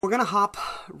We're going to hop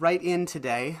right in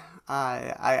today.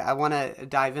 I want to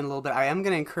dive in a little bit. I am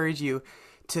going to encourage you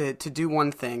to do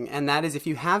one thing, and that is if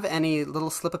you have any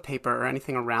little slip of paper or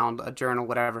anything around, a journal,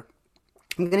 whatever,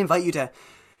 I'm going to invite you to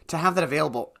have that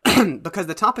available because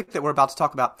the topic that we're about to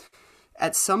talk about,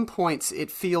 at some points it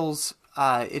feels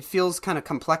kind of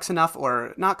complex enough,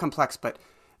 or not complex, but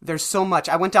there's so much.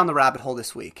 I went down the rabbit hole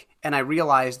this week, and I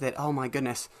realized that, oh my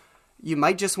goodness, you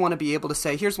might just want to be able to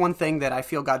say, here's one thing that I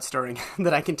feel God stirring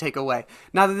that I can take away.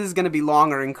 Not that this is going to be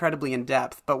long or incredibly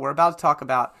in-depth, but we're about to talk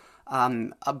about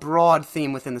a broad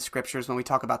theme within the scriptures when we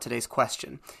talk about today's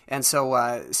question. And so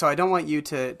I don't want you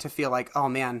to feel like, oh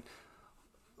man,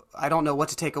 I don't know what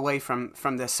to take away from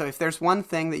this. So if there's one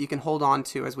thing that you can hold on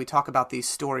to as we talk about these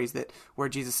stories where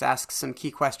Jesus asks some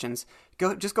key questions,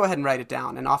 just go ahead and write it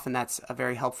down. And often that's a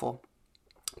very helpful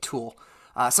tool.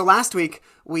 So last week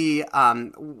we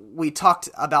talked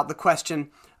about the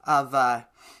question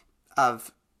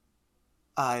of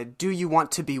do you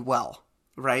want to be well,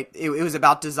 right? It was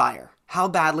about desire. How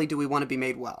badly do we want to be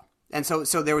made well? And so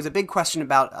there was a big question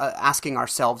about asking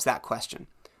ourselves that question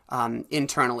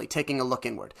internally, taking a look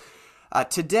inward.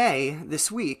 Today,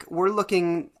 this week, we're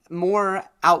looking more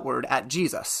outward at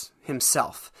Jesus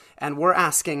himself, and we're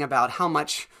asking about how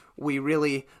much we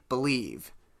really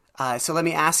believe. So let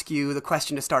me ask you the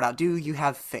question to start out. Do you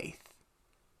have faith?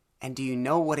 And do you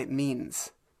know what it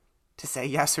means to say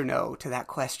yes or no to that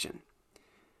question?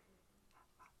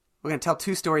 We're going to tell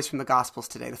two stories from the Gospels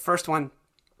today. The first one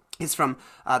is from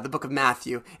the book of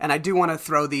Matthew, and I do want to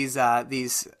throw these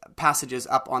passages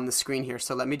up on the screen here.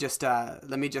 So let me just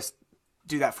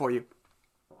do that for you.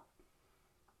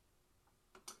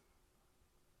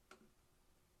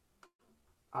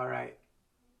 All right.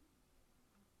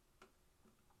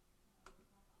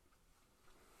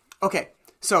 Okay,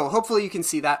 so hopefully you can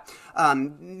see that.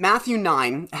 Matthew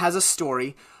 9 has a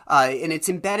story, and it's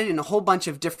embedded in a whole bunch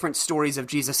of different stories of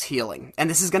Jesus healing. And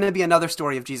this is going to be another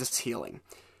story of Jesus healing.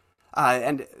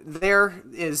 And there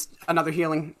is another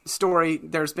healing story.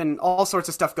 There's been all sorts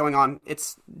of stuff going on.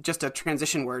 It's just a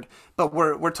transition word. But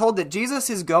we're told that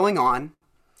Jesus is going on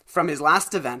from his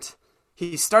last event.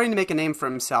 He's starting to make a name for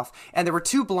himself. And there were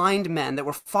two blind men that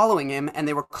were following him, and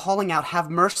they were calling out,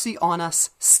 "Have mercy on us,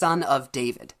 Son of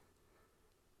David."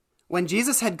 When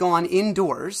Jesus had gone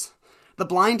indoors, the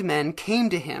blind men came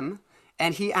to him,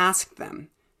 and he asked them,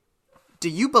 "Do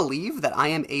you believe that I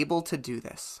am able to do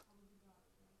this?"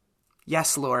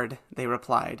 "Yes, Lord," they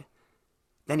replied.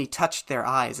 Then he touched their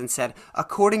eyes and said,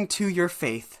 "According to your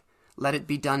faith, let it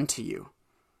be done to you."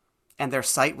 And their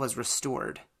sight was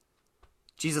restored.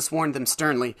 Jesus warned them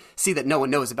sternly, "See that no one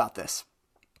knows about this."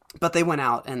 But they went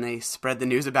out and they spread the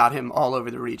news about him all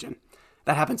over the region.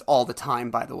 That happens all the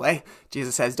time, by the way.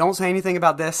 Jesus says, "Don't say anything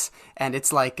about this," and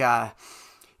it's like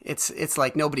it's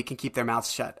like nobody can keep their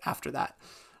mouths shut after that.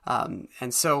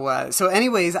 So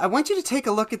anyways, I want you to take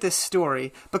a look at this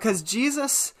story because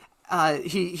Jesus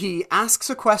he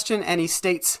asks a question and he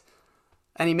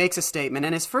makes a statement.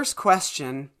 And his first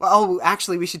question,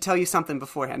 actually, we should tell you something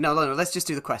beforehand. No, let's just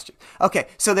do the question. Okay,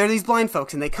 so there are these blind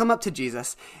folks, and they come up to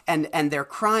Jesus, and they're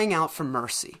crying out for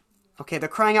mercy. Okay, they're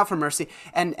crying out for mercy,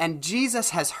 and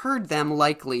Jesus has heard them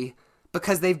likely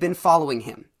because they've been following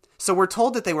him. So we're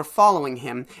told that they were following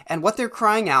him, and what they're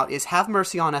crying out is, "Have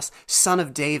mercy on us, Son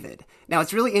of David." Now,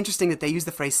 it's really interesting that they use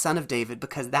the phrase Son of David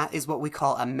because that is what we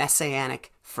call a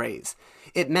messianic phrase.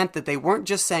 It meant that they weren't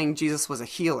just saying Jesus was a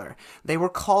healer. They were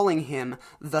calling him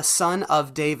the Son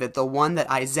of David, the one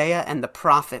that Isaiah and the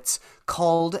prophets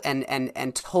called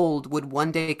and told would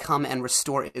one day come and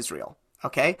restore Israel.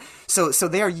 Okay? So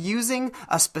they are using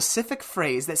a specific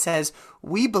phrase that says,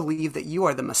 "We believe that you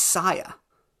are the Messiah.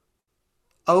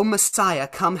 O Messiah,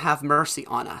 come have mercy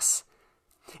on us."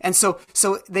 And so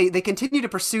they continue to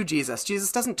pursue Jesus.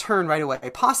 Jesus doesn't turn right away,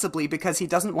 possibly because he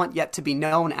doesn't want yet to be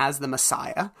known as the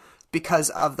Messiah because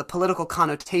of the political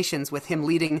connotations with him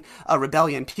leading a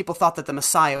rebellion. People thought that the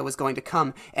Messiah was going to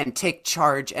come and take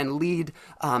charge and lead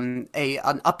an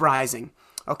uprising.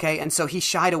 Okay, and so he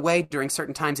shied away during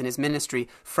certain times in his ministry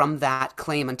from that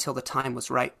claim until the time was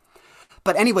right.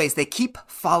 But anyways, they keep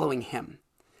following him.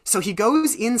 So he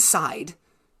goes inside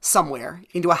somewhere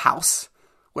into a house,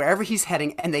 wherever he's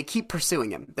heading, and they keep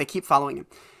pursuing him. They keep following him.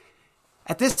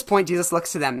 At this point, Jesus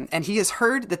looks to them, and he has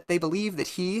heard that they believe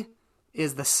that he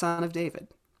is the Son of David.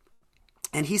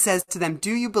 And he says to them,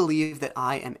 "Do you believe that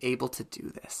I am able to do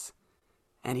this?"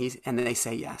 And then they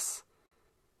say yes.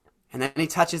 And then he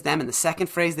touches them, and the second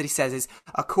phrase that he says is,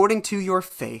 "According to your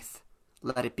faith,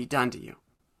 let it be done to you."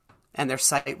 And their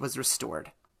sight was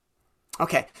restored.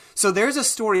 Okay, so there's a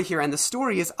story here, and the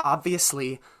story is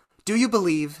obviously, do you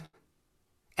believe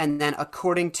and then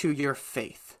according to your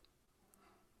faith.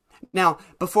 Now,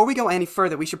 before we go any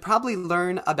further, we should probably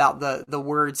learn about the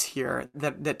words here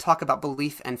that talk about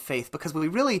belief and faith, because we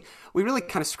really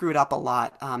kind of screw it up a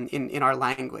lot in our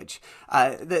language.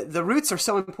 The roots are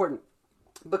so important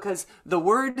because the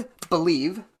word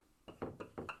believe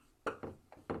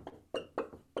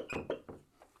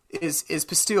is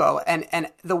pisteuo, and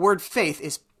the word faith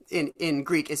is in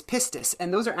Greek is pistis,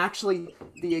 and those are actually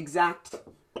the exact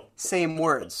same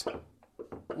words.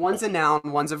 One's a noun,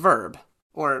 one's a verb,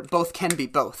 or both can be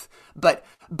both. But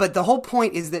the whole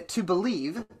point is that to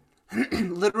believe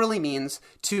literally means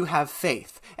to have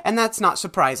faith, and that's not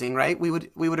surprising, right? We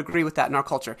would agree with that in our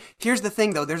culture. Here's the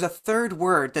thing, though: there's a third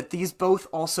word that these both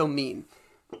also mean,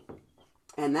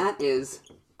 and that is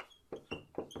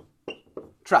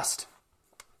trust.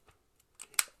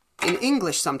 In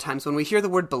English, sometimes when we hear the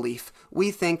word belief, we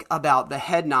think about the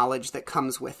head knowledge that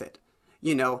comes with it.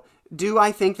 You know, do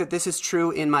I think that this is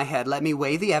true in my head? Let me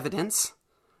weigh the evidence.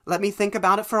 Let me think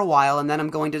about it for a while, and then I'm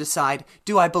going to decide,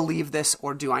 do I believe this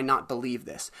or do I not believe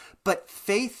this? But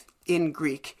faith in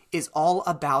Greek is all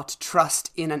about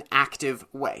trust in an active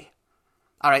way.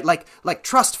 All right, like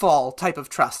trust fall type of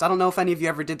trust. I don't know if any of you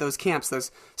ever did those camps,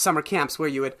 those summer camps where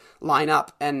you would line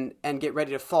up and get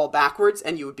ready to fall backwards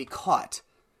and you would be caught.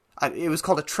 It was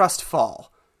called a trust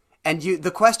fall. And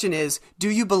the question is, do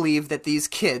you believe that these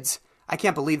kids, I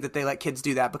can't believe that they let kids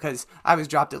do that because I was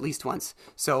dropped at least once.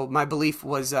 So my belief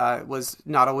was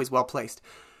not always well placed.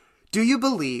 Do you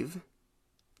believe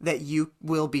that you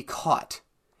will be caught?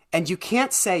 And you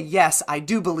can't say, yes, I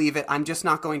do believe it. I'm just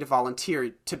not going to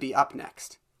volunteer to be up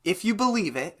next. If you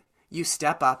believe it, you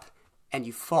step up and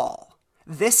you fall.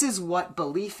 This is what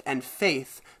belief and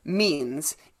faith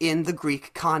means in the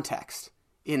Greek context,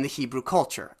 in the Hebrew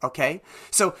culture, okay?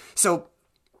 So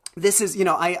this is,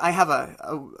 I have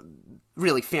a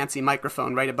really fancy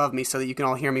microphone right above me so that you can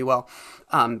all hear me well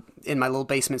in my little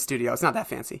basement studio. It's not that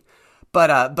fancy.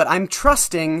 But I'm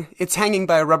trusting, it's hanging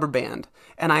by a rubber band,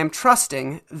 and I am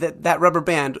trusting that rubber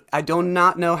band, I do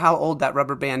not know how old that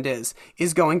rubber band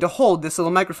is going to hold this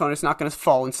little microphone. It's not going to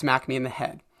fall and smack me in the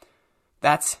head.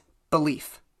 That's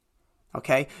belief,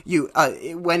 okay?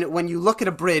 When you look at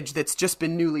a bridge that's just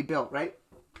been newly built, right?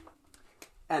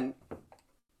 And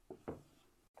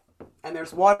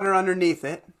there's water underneath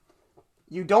it,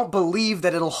 you don't believe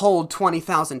that it'll hold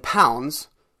 20,000 pounds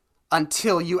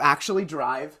until you actually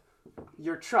drive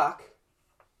your truck.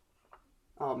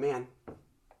 Oh, man.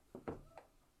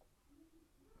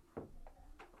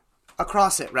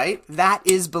 Across it, right? That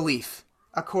is belief,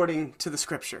 according to the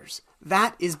scriptures.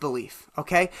 That is belief,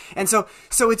 okay? And so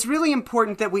it's really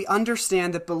important that we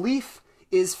understand that belief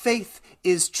is faith,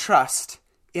 is trust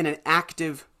in an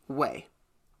active way.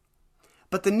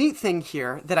 But the neat thing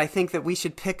here that I think that we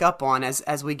should pick up on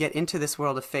as we get into this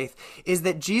world of faith is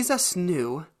that Jesus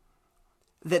knew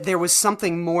that there was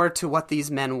something more to what these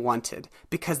men wanted,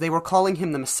 because they were calling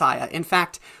him the Messiah. In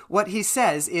fact, what he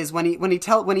says is when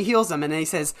he heals them and he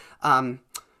says, run,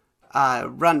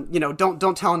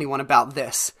 don't tell anyone about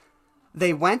this.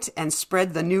 They went and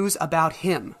spread the news about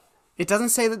him. It doesn't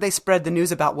say that they spread the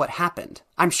news about what happened.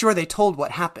 I'm sure they told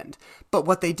what happened. But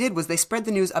what they did was they spread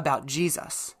the news about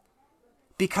Jesus.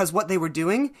 Because what they were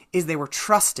doing is they were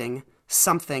trusting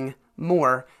something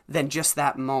more than just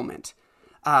that moment.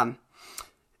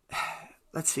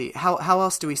 Let's see, how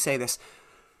else do we say this?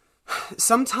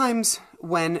 Sometimes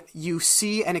when you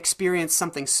see and experience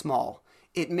something small,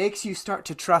 it makes you start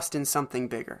to trust in something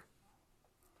bigger.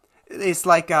 It's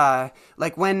like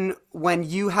when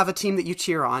you have a team that you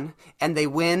cheer on and they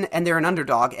win and they're an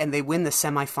underdog and they win the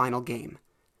semifinal game.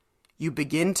 You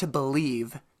begin to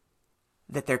believe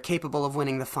that they're capable of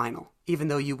winning the final, even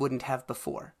though you wouldn't have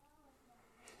before.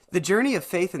 The journey of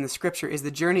faith in the scripture is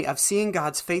the journey of seeing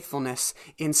God's faithfulness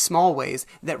in small ways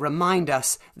that remind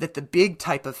us that the big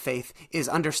type of faith is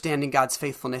understanding God's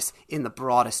faithfulness in the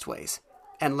broadest ways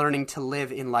and learning to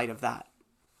live in light of that.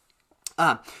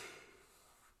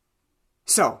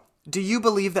 So, do you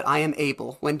believe that I am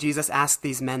able, when Jesus asked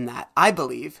these men that, I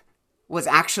believe, was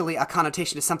actually a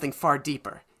connotation to something far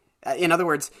deeper. In other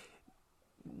words,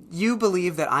 you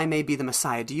believe that I may be the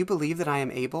Messiah. Do you believe that I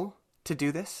am able to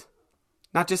do this?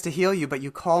 Not just to heal you, but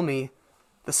you call me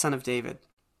the Son of David.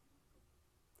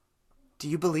 Do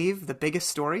you believe the biggest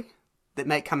story that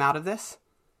might come out of this?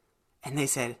 And they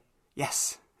said,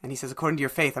 yes. And he says, according to your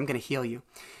faith, I'm going to heal you.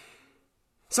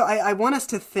 So I want us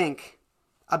to think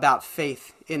about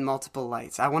faith in multiple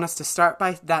lights. I want us to start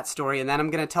by that story, and then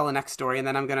I'm going to tell the next story, and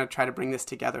then I'm going to try to bring this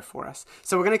together for us.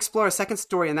 So we're going to explore a second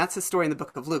story, and that's the story in the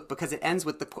book of Luke, because it ends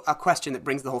with a question that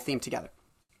brings the whole theme together.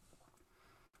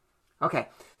 Okay,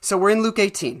 so we're in Luke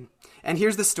 18, And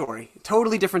here's the story.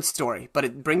 Totally different story, but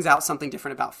it brings out something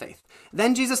different about faith.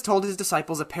 Then Jesus told his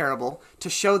disciples a parable to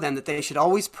show them that they should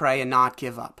always pray and not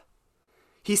give up.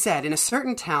 He said, in a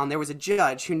certain town there was a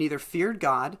judge who neither feared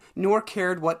God nor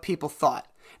cared what people thought.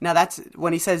 Now that's,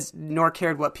 when he says nor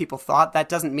cared what people thought, that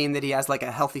doesn't mean that he has like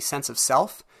a healthy sense of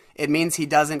self. It means he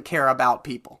doesn't care about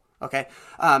people, okay?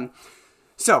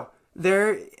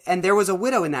 There was a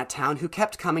widow in that town who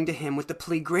kept coming to him with the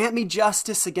plea, grant me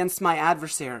justice against my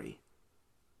adversary.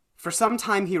 For some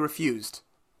time he refused,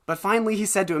 but finally he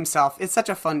said to himself, this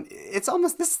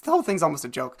whole thing's almost a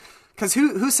joke, because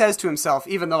who says to himself,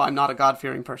 even though I'm not a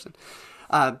God-fearing person?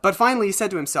 But finally he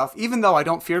said to himself, even though I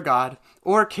don't fear God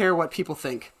or care what people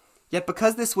think, yet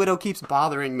because this widow keeps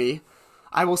bothering me,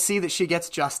 I will see that she gets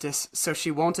justice so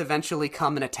she won't eventually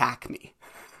come and attack me.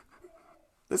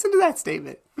 Listen to that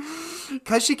statement.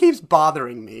 Because she keeps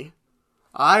bothering me,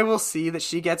 I will see that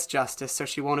she gets justice so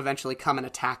she won't eventually come and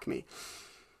attack me.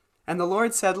 And the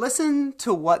Lord said, listen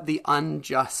to what the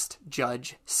unjust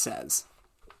judge says.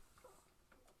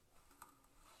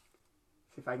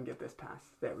 See if I can get this passed.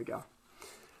 There we go.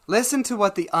 Listen to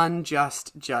what the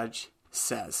unjust judge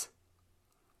says.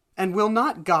 And will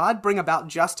not God bring about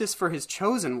justice for his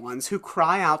chosen ones who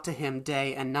cry out to him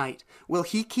day and night? Will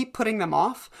he keep putting them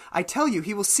off? I tell you,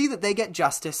 he will see that they get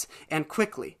justice, and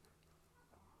quickly.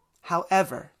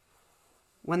 However,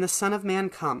 when the Son of Man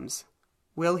comes,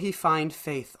 will he find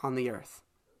faith on the earth?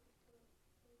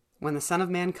 When the Son of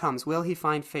Man comes, will he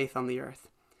find faith on the earth?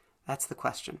 That's the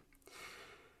question.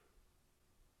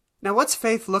 Now, what's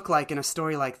faith look like in a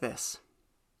story like this?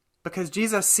 Because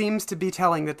Jesus seems to be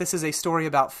telling that this is a story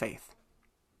about faith.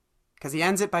 Because he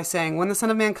ends it by saying, when the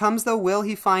Son of Man comes, though, will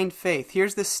he find faith?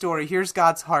 Here's this story. Here's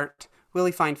God's heart. Will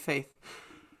he find faith?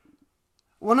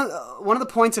 One of the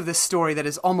points of this story that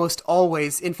is almost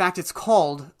always, in fact, it's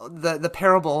called the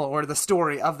parable or the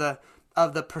story of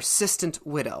the persistent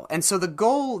widow. And so the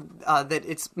goal that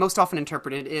it's most often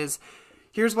interpreted is,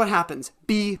 here's what happens.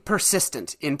 Be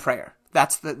persistent in prayer.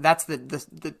 That's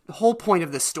the whole point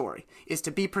of this story, is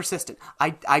to be persistent.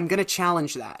 I'm going to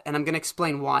challenge that, and I'm going to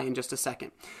explain why in just a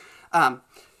second.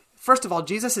 First of all,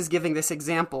 Jesus is giving this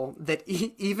example that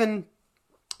even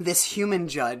this human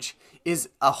judge is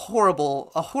a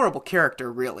horrible character,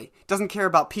 really. Doesn't care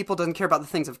about people, doesn't care about the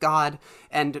things of God,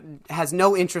 and has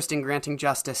no interest in granting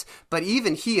justice. But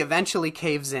even he eventually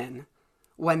caves in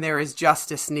when there is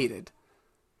justice needed.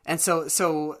 And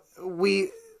so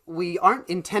we aren't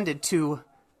intended to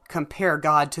compare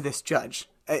God to this judge,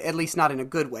 at least not in a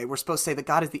good way. We're supposed to say that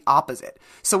God is the opposite.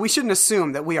 So we shouldn't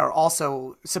assume that we are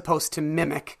also supposed to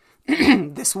mimic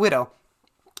this widow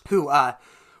who,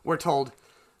 we're told,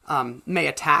 may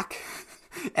attack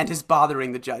and is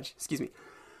bothering the judge. Excuse me.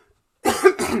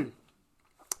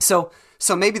 So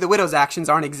maybe the widow's actions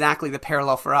aren't exactly the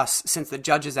parallel for us, since the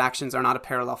judge's actions are not a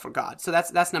parallel for God. So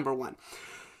that's number one.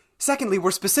 Secondly, we're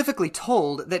specifically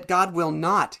told that God will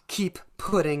not keep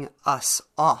putting us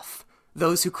off,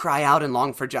 those who cry out and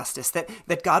long for justice,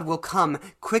 that God will come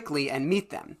quickly and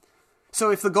meet them. So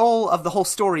if the goal of the whole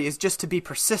story is just to be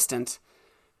persistent,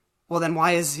 well then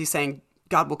why is he saying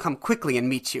God will come quickly and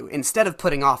meet you instead of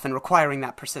putting off and requiring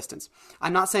that persistence?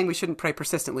 I'm not saying we shouldn't pray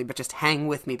persistently, but just hang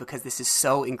with me because this is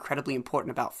so incredibly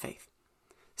important about faith.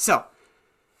 So,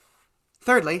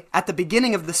 thirdly, at the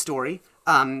beginning of the story,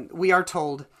 we are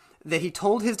told that he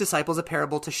told his disciples a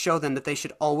parable to show them that they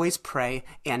should always pray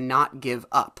and not give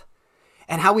up.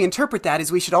 And how we interpret that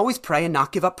is we should always pray and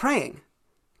not give up praying,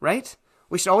 right?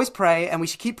 We should always pray and we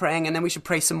should keep praying and then we should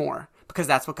pray some more because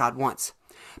that's what God wants.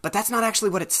 But that's not actually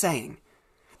what it's saying.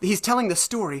 He's telling the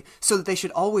story so that they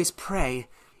should always pray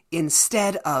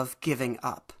instead of giving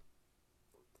up.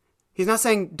 He's not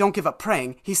saying don't give up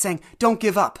praying. He's saying don't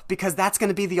give up because that's going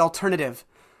to be the alternative.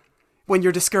 When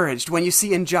you're discouraged, when you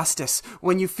see injustice,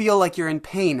 when you feel like you're in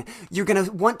pain, you're going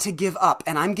to want to give up,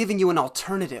 and I'm giving you an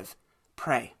alternative.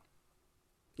 Pray.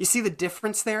 You see the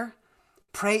difference there?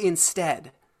 Pray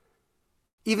instead.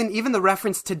 Even the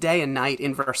reference to day and night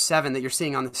in verse 7 that you're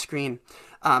seeing on the screen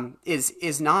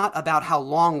is not about how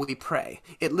long we pray.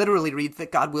 It literally reads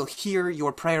that God will hear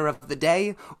your prayer of the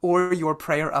day or your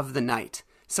prayer of the night.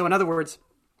 So in other words,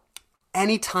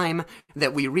 anytime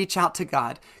that we reach out to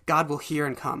God, God will hear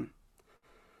and come.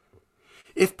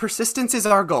 If persistence is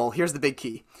our goal, here's the big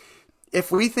key.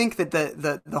 If we think that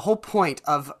the whole point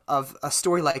of a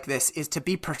story like this is to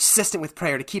be persistent with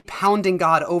prayer, to keep pounding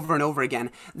God over and over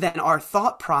again, then our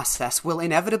thought process will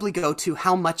inevitably go to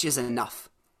how much is enough.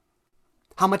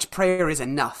 How much prayer is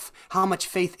enough? How much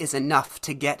faith is enough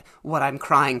to get what I'm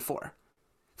crying for?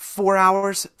 4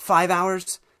 hours, 5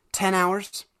 hours, 10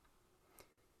 hours?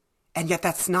 And yet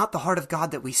that's not the heart of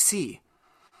God that we see.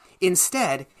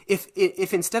 Instead,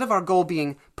 if instead of our goal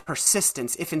being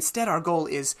persistence, if instead our goal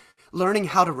is learning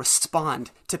how to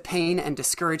respond to pain and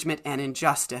discouragement and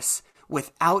injustice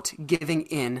without giving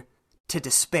in to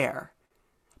despair,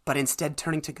 but instead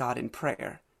turning to God in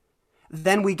prayer,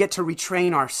 then we get to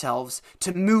retrain ourselves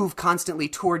to move constantly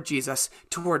toward Jesus,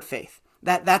 toward faith.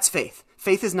 That's faith.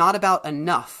 Faith is not about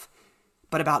enough,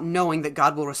 but about knowing that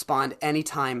God will respond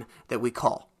anytime that we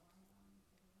call.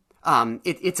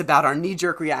 It's about our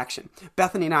knee-jerk reaction.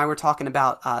 Bethany and I were talking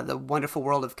about the wonderful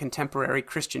world of contemporary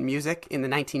Christian music in the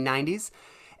 1990s,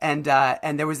 and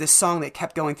there was this song that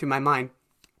kept going through my mind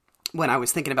when I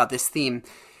was thinking about this theme.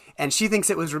 And she thinks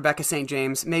it was Rebecca St.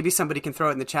 James. Maybe somebody can throw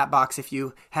it in the chat box if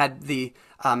you had the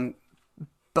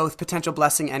both potential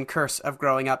blessing and curse of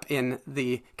growing up in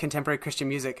the contemporary Christian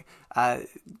music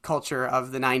culture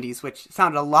of the 90s, which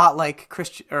sounded a lot like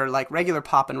Christian or like regular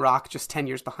pop and rock, just 10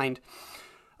 years behind.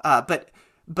 But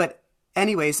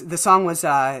anyways, the song was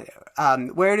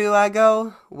Where Do I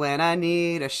Go When I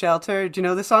Need a Shelter? Do you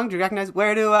know the song? Do you recognize?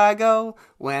 Where do I go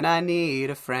when I need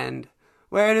a friend?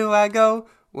 Where do I go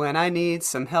when I need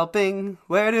some helping?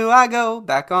 Where do I go?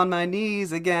 Back on my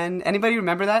knees again. Anybody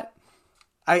remember that?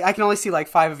 I can only see like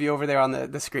 5 of you over there on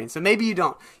the screen. So maybe you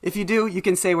don't. If you do, you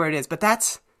can say where it is. But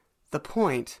that's the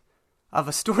point of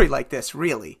a story like this,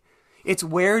 really. It's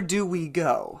where do we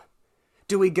go?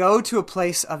 Do we go to a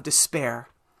place of despair?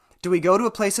 Do we go to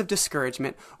a place of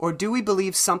discouragement? Or do we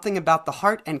believe something about the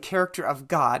heart and character of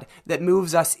God that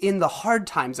moves us in the hard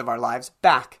times of our lives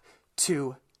back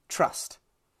to trust?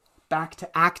 Back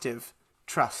to active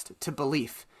trust, to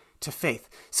belief, to faith.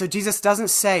 So Jesus doesn't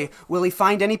say, will he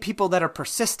find any people that are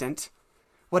persistent?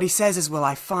 What he says is, will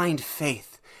I find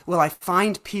faith? Will I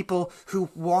find people who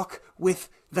walk with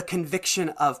the conviction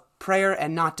of prayer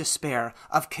and not despair,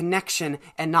 of connection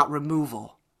and not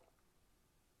removal?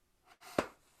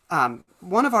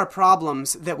 One of our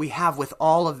problems that we have with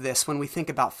all of this when we think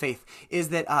about faith is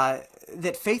that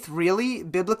that faith really,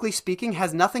 biblically speaking,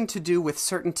 has nothing to do with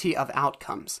certainty of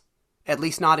outcomes. At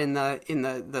least not in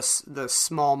the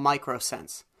small micro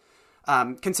sense.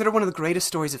 Consider one of the greatest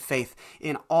stories of faith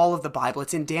in all of the Bible.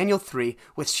 It's in Daniel 3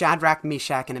 with Shadrach,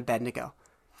 Meshach, and Abednego.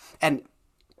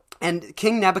 And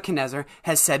King Nebuchadnezzar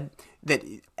has said that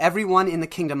everyone in the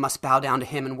kingdom must bow down to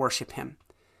him and worship him.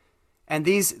 And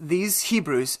these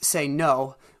Hebrews say,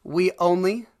 no, we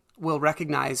only will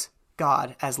recognize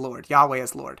God as Lord, Yahweh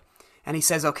as Lord. And he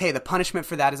says, okay, the punishment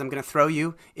for that is I'm going to throw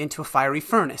you into a fiery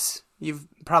furnace.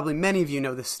 Many of you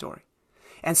know this story.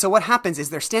 And so what happens is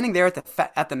they're standing there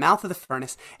at the mouth of the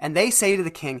furnace, and they say to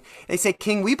the king,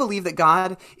 King, we believe that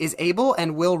God is able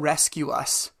and will rescue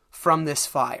us from this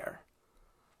fire.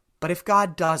 But if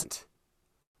God doesn't,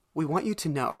 we want you to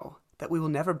know that we will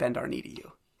never bend our knee to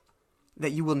you,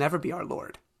 that you will never be our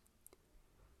Lord.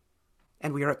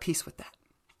 And we are at peace with that.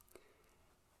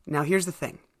 Now here's the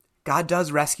thing. God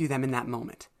does rescue them in that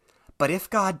moment. But if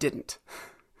God didn't,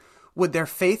 would their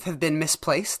faith have been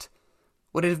misplaced?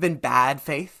 Would it have been bad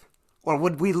faith? Or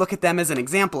would we look at them as an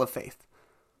example of faith?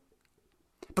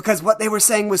 Because what they were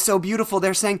saying was so beautiful.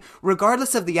 They're saying,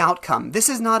 regardless of the outcome, this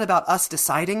is not about us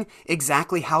deciding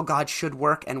exactly how God should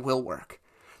work and will work.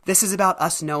 This is about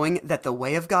us knowing that the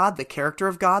way of God, the character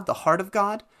of God, the heart of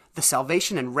God, the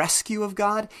salvation and rescue of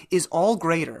God is all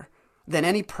greater than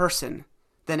any person,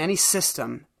 than any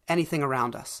system, anything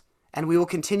around us. And we will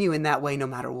continue in that way no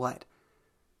matter what.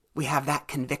 We have that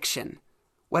conviction,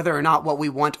 whether or not what we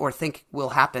want or think will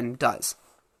happen does.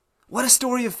 What a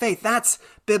story of faith. That's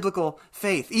biblical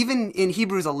faith. Even in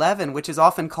Hebrews 11, which is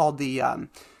often called the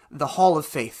Hall of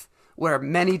Faith, where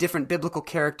many different biblical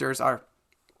characters are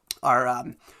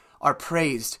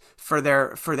praised for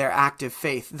their active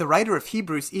faith. The writer of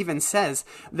Hebrews even says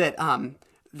that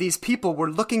these people were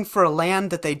looking for a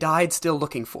land that they died still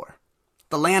looking for,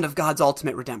 the land of God's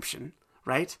ultimate redemption,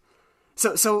 right?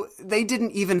 So they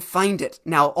didn't even find it.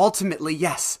 Now, ultimately,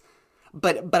 yes.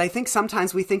 But I think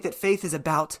sometimes we think that faith is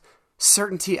about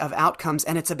certainty of outcomes,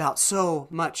 and it's about so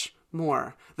much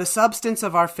more. The substance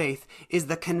of our faith is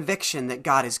the conviction that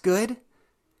God is good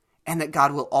and that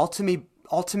God will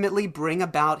ultimately bring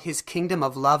about his kingdom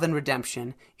of love and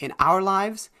redemption in our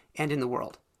lives and in the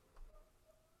world.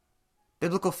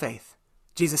 Biblical faith.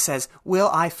 Jesus says, will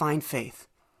I find faith?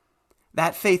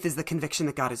 That faith is the conviction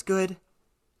that God is good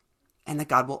and that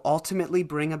God will ultimately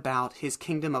bring about his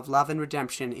kingdom of love and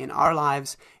redemption in our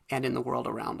lives and in the world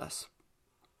around us.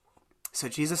 So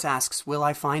Jesus asks, will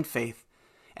I find faith?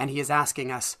 And he is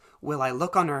asking us, will I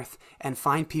look on earth and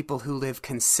find people who live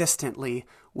consistently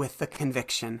with the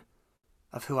conviction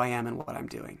of who I am and what I'm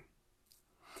doing?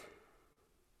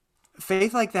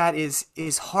 faith like that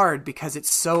is hard because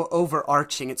it's so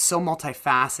overarching, it's so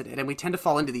multifaceted, and we tend to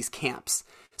fall into these camps.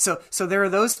 So there are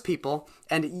those people,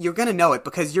 and you're going to know it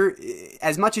because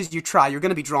as much as you try, you're going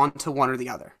to be drawn to one or the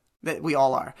other. That we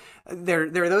all are. There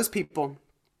are those people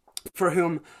for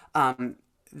whom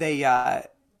they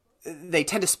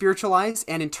tend to spiritualize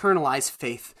and internalize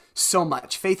faith so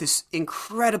much. Faith is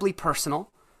incredibly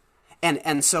personal,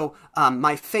 and so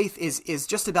my faith is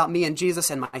just about me and Jesus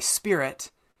and my spirit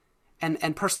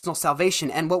and personal salvation.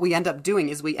 And what we end up doing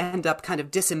is we end up kind of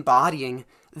disembodying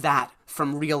that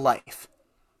from real life.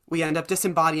 We end up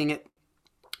disembodying it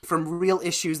from real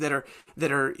issues that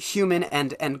are human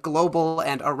and global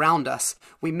and around us.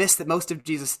 We miss that most of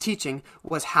Jesus' teaching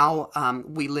was how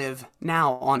we live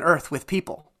now on earth with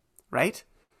people, right?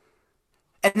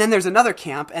 And then there's another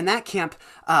camp, and that camp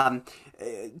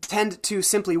tend to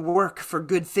simply work for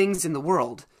good things in the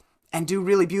world and do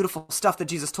really beautiful stuff that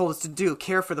Jesus told us to do,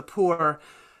 care for the poor,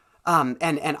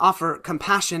 and offer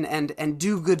compassion and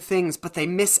do good things, but they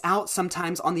miss out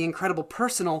sometimes on the incredible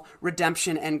personal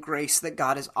redemption and grace that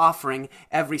God is offering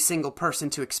every single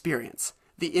person to experience.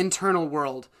 The internal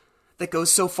world that goes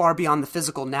so far beyond the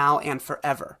physical now and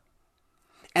forever.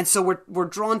 And so we're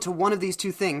drawn to one of these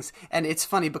two things, and it's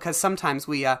funny because sometimes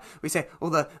we say,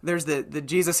 well, there's the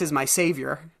Jesus is my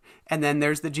Savior, and then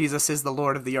there's the Jesus is the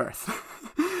Lord of the earth.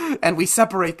 And we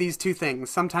separate these two things,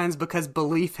 sometimes because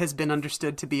belief has been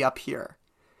understood to be up here,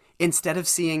 instead of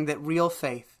seeing that real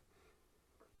faith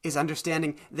is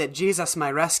understanding that Jesus,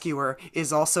 my rescuer,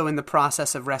 is also in the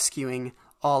process of rescuing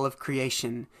all of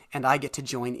creation, and I get to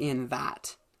join in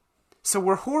that. So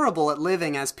we're horrible at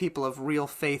living as people of real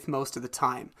faith most of the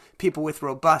time, people with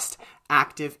robust,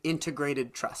 active,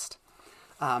 integrated trust.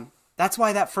 That's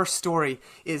why that first story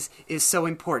is so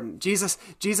important. Jesus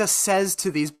says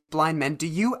to these blind men, do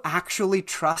you actually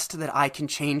trust that I can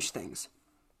change things?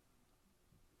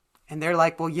 And they're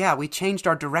like, well, yeah, we changed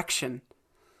our direction.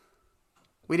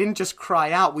 We didn't just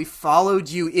cry out. We followed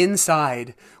you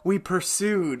inside. We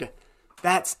pursued.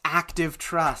 That's active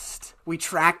trust. We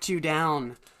tracked you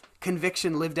down.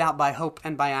 Conviction lived out by hope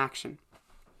and by action.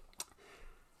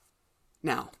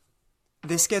 Now,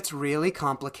 this gets really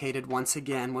complicated once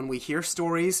again when we hear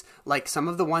stories like some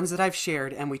of the ones that I've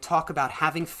shared and we talk about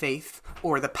having faith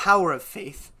or the power of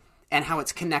faith and how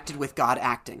it's connected with God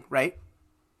acting, right?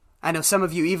 I know some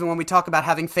of you, even when we talk about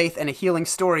having faith and a healing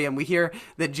story and we hear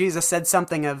that Jesus said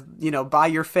something of, by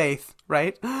your faith,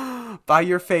 right? By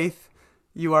your faith,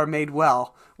 you are made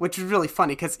well, which is really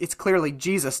funny because it's clearly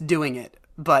Jesus doing it,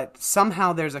 but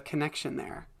somehow there's a connection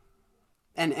there.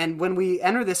 And when we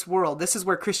enter this world, this is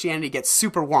where Christianity gets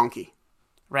super wonky,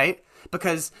 right?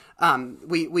 Because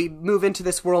we move into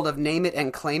this world of name it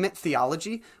and claim it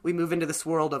theology. We move into this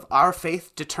world of our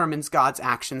faith determines God's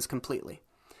actions completely.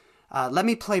 Let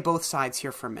me play both sides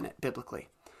here for a minute, biblically.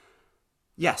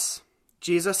 Yes,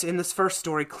 Jesus in this first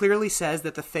story clearly says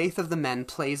that the faith of the men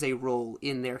plays a role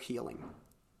in their healing.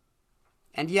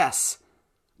 And yes,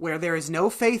 where there is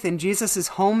no faith in Jesus'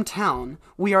 hometown,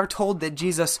 we are told that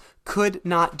Jesus could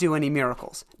not do any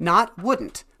miracles. Not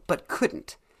wouldn't, but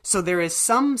couldn't. So there is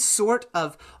some sort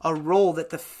of a role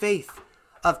that the faith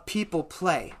of people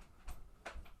play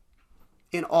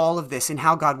in all of this, in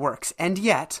how God works. And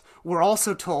yet, we're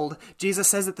also told, Jesus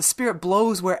says that the Spirit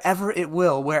blows wherever it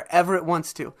will, wherever it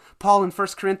wants to. Paul in 1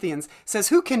 Corinthians says,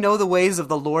 who can know the ways of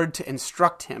the Lord to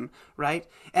instruct him, right?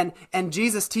 And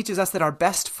Jesus teaches us that our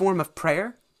best form of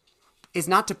prayer is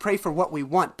not to pray for what we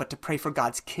want, but to pray for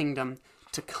God's kingdom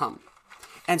to come.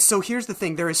 And so here's the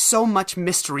thing. There is so much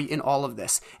mystery in all of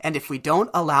this. And if we don't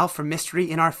allow for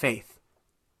mystery in our faith,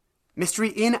 it's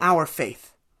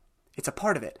a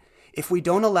part of it. If we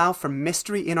don't allow for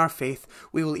mystery in our faith,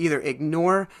 we will either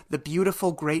ignore the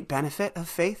beautiful, great benefit of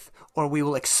faith, or we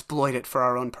will exploit it for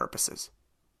our own purposes.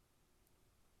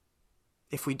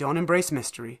 If we don't embrace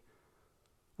mystery,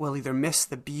 we'll either miss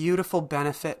the beautiful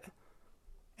benefit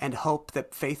and hope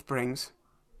that faith brings,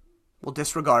 we'll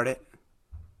disregard it,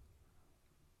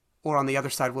 or on the other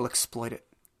side, we'll exploit it.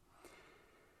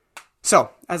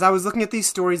 So, as I was looking at these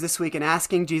stories this week and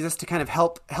asking Jesus to kind of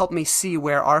help me see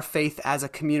where our faith as a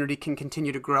community can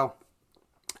continue to grow,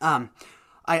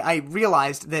 I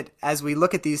realized that as we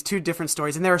look at these two different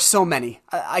stories, and there are so many,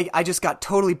 I just got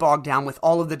totally bogged down with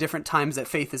all of the different times that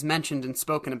faith is mentioned and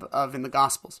spoken of in the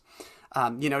Gospels.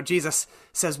 Jesus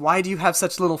says, why do you have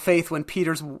such little faith when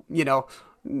Peter's,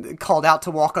 called out to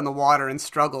walk on the water and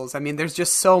struggles? I mean, there's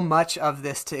just so much of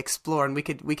this to explore, and we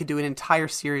could do an entire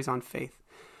series on faith.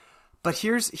 But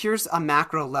here's a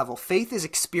macro level. Faith is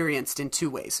experienced in two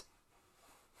ways.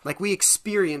 Like we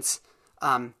experience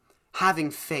having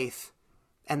faith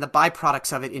and the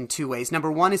byproducts of it in two ways. Number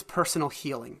one is personal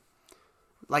healing,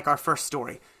 like our first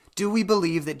story. Do we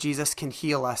believe that Jesus can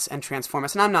heal us and transform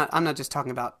us? And I'm not just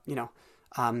talking about,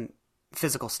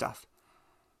 physical stuff.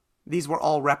 These were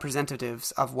all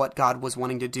representatives of what God was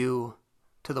wanting to do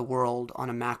to the world on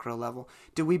a macro level.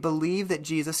 Do we believe that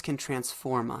Jesus can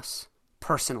transform us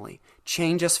personally,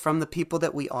 change us from the people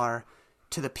that we are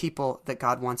to the people that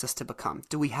God wants us to become?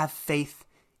 Do we have faith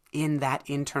in that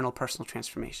internal personal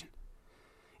transformation?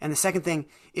 And the second thing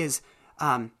is,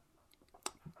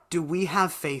 do we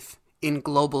have faith in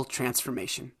global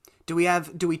transformation? Do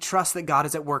we trust that God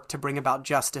is at work to bring about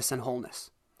justice and wholeness?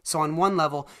 So on one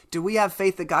level, do we have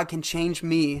faith that God can change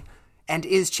me and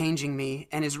is changing me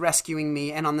and is rescuing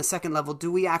me? And on the second level,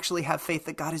 do we actually have faith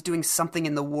that God is doing something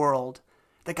in the world,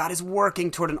 that God is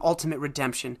working toward an ultimate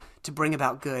redemption to bring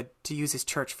about good, to use his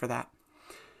church for that?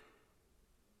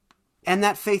 And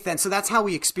that faith then, so that's how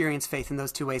we experience faith in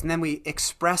those two ways. And then we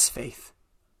express faith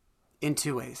in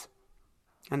two ways.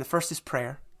 And the first is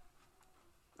prayer.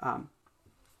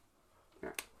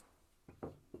 Here.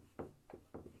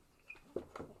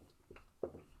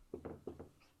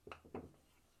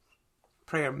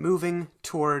 Prayer, moving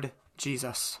toward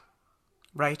Jesus,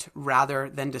 right? Rather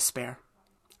than despair,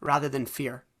 rather than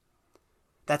fear.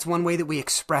 That's one way that we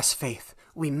express faith.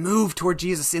 We move toward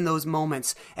Jesus in those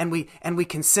moments, and we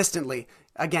consistently,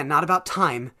 again, not about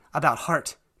time, about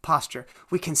heart posture.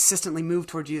 We consistently move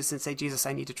toward Jesus and say, Jesus,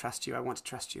 I need to trust you. I want to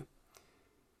trust you.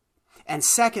 And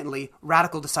secondly,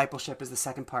 radical discipleship is the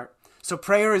second part. So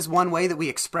prayer is one way that we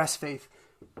express faith.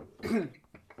 And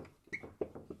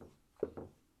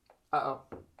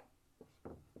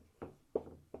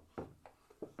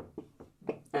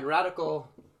radical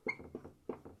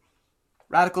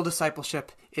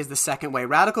discipleship is the second way.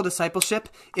 Radical discipleship,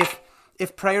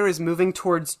 if prayer is moving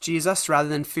towards Jesus rather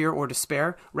than fear or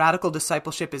despair, radical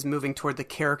discipleship is moving toward the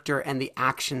character and the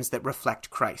actions that reflect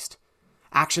Christ.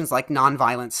 Actions like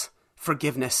nonviolence,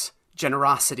 forgiveness,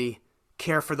 generosity,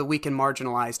 care for the weak and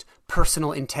marginalized,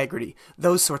 personal integrity,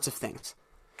 those sorts of things.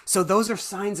 So those are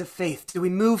signs of faith. Do we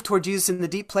move toward Jesus in the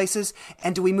deep places?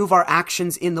 And do we move our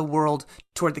actions in the world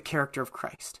toward the character of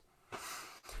Christ?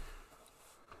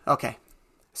 Okay.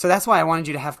 So that's why I wanted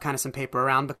you to have kind of some paper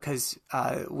around, because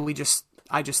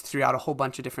I just threw out a whole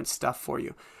bunch of different stuff for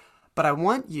you. But I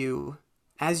want you,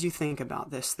 as you think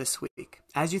about this week,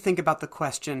 as you think about the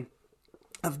question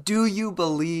of, do you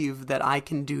believe that I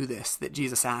can do this, that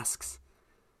Jesus asks?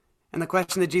 And the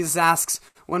question that Jesus asks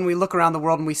when we look around the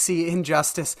world and we see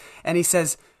injustice, and he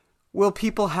says, will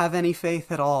people have any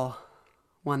faith at all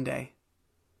one day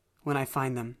when I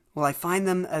find them? Will I find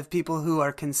them of people who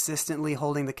are consistently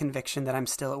holding the conviction that I'm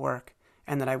still at work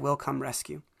and that I will come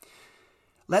rescue?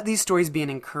 Let these stories be an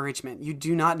encouragement. You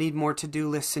do not need more to-do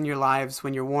lists in your lives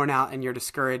when you're worn out and you're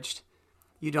discouraged.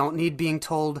 You don't need being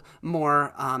told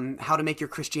more how to make your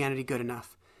Christianity good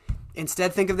enough.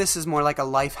 Instead, think of this as more like a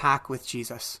life hack with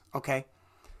Jesus, okay?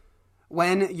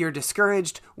 When you're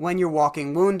discouraged, when you're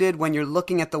walking wounded, when you're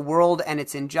looking at the world and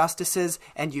its injustices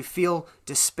and you feel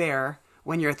despair,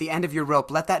 when you're at the end of your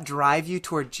rope, let that drive you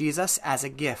toward Jesus as a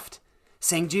gift.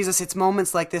 Saying, Jesus, it's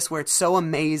moments like this where it's so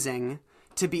amazing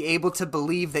to be able to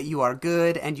believe that you are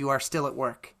good and you are still at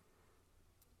work.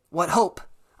 What hope!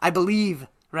 I believe,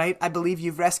 right? I believe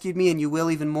you've rescued me and you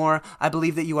will even more. I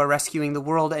believe that you are rescuing the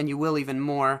world and you will even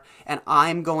more. And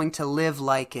I'm going to live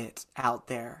like it out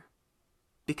there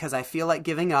because I feel like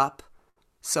giving up,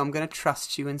 so I'm going to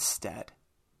trust you instead.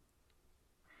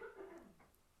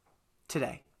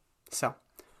 Today. So,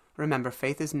 remember,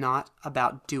 faith is not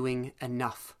about doing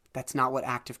enough. That's not what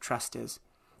active trust is.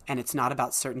 And it's not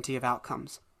about certainty of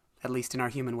outcomes, at least in our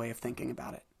human way of thinking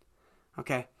about it.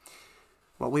 Okay?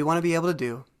 What we want to be able to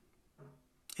do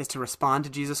is to respond to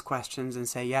Jesus' questions and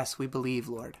say, yes, we believe,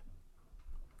 Lord.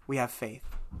 We have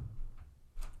faith.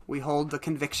 We hold the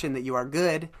conviction that you are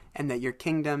good and that your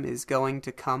kingdom is going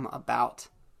to come about,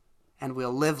 and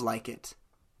we'll live like it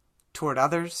toward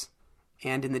others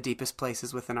and in the deepest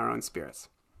places within our own spirits.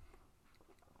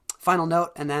 Final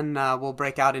note, and then we'll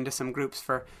break out into some groups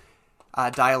for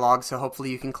dialogue, so hopefully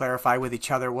you can clarify with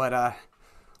each other what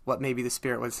maybe the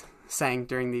Spirit was saying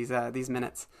during these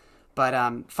minutes.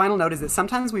 But final note is that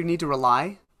sometimes we need to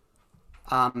rely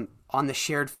on the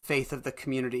shared faith of the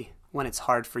community when it's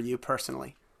hard for you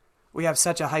personally. We have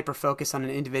such a hyper focus on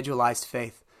an individualized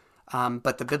faith,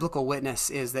 but the biblical witness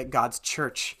is that God's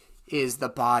church is the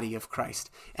body of Christ.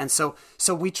 And so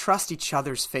we trust each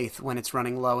other's faith when it's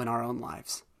running low in our own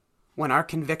lives. When our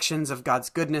convictions of God's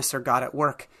goodness or God at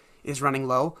work is running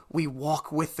low, we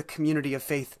walk with the community of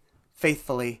faith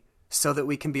faithfully so that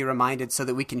we can be reminded, so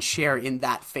that we can share in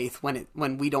that faith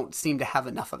when we don't seem to have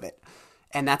enough of it.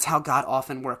 And that's how God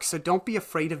often works. So don't be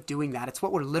afraid of doing that. It's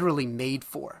what we're literally made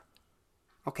for.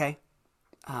 Okay?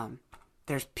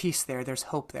 There's peace there. There's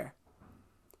hope there.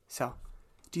 So,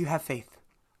 do you have faith?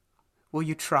 Will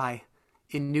you try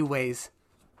in new ways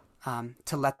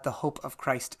to let the hope of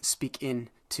Christ speak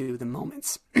into the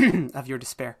moments of your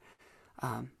despair?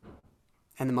 And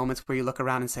the moments where you look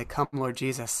around and say, "Come, Lord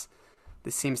Jesus,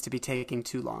 this seems to be taking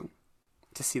too long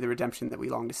to see the redemption that we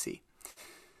long to see."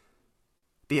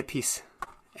 Be at peace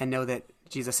and know that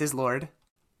Jesus is Lord,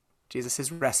 Jesus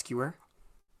is rescuer,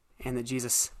 and that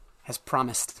Jesus has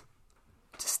promised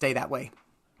to stay that way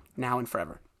now and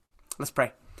forever. Let's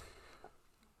pray.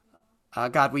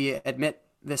 God, we admit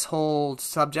this whole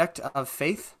subject of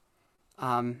faith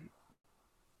and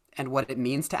what it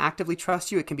means to actively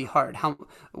trust you. It can be hard.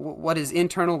 What is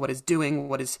internal? What is doing?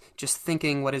 What is just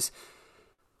thinking?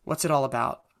 What's it all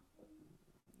about?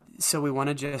 So we want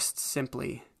to just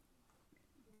simply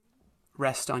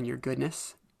rest on your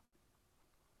goodness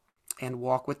and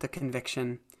walk with the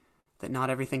conviction that not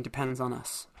everything depends on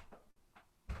us.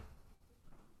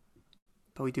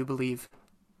 But we do believe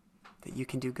that you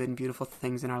can do good and beautiful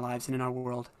things in our lives and in our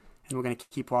world, and we're going to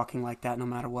keep walking like that no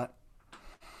matter what.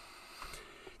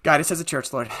 Guide us as a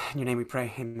church, Lord. In your name we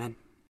pray. Amen.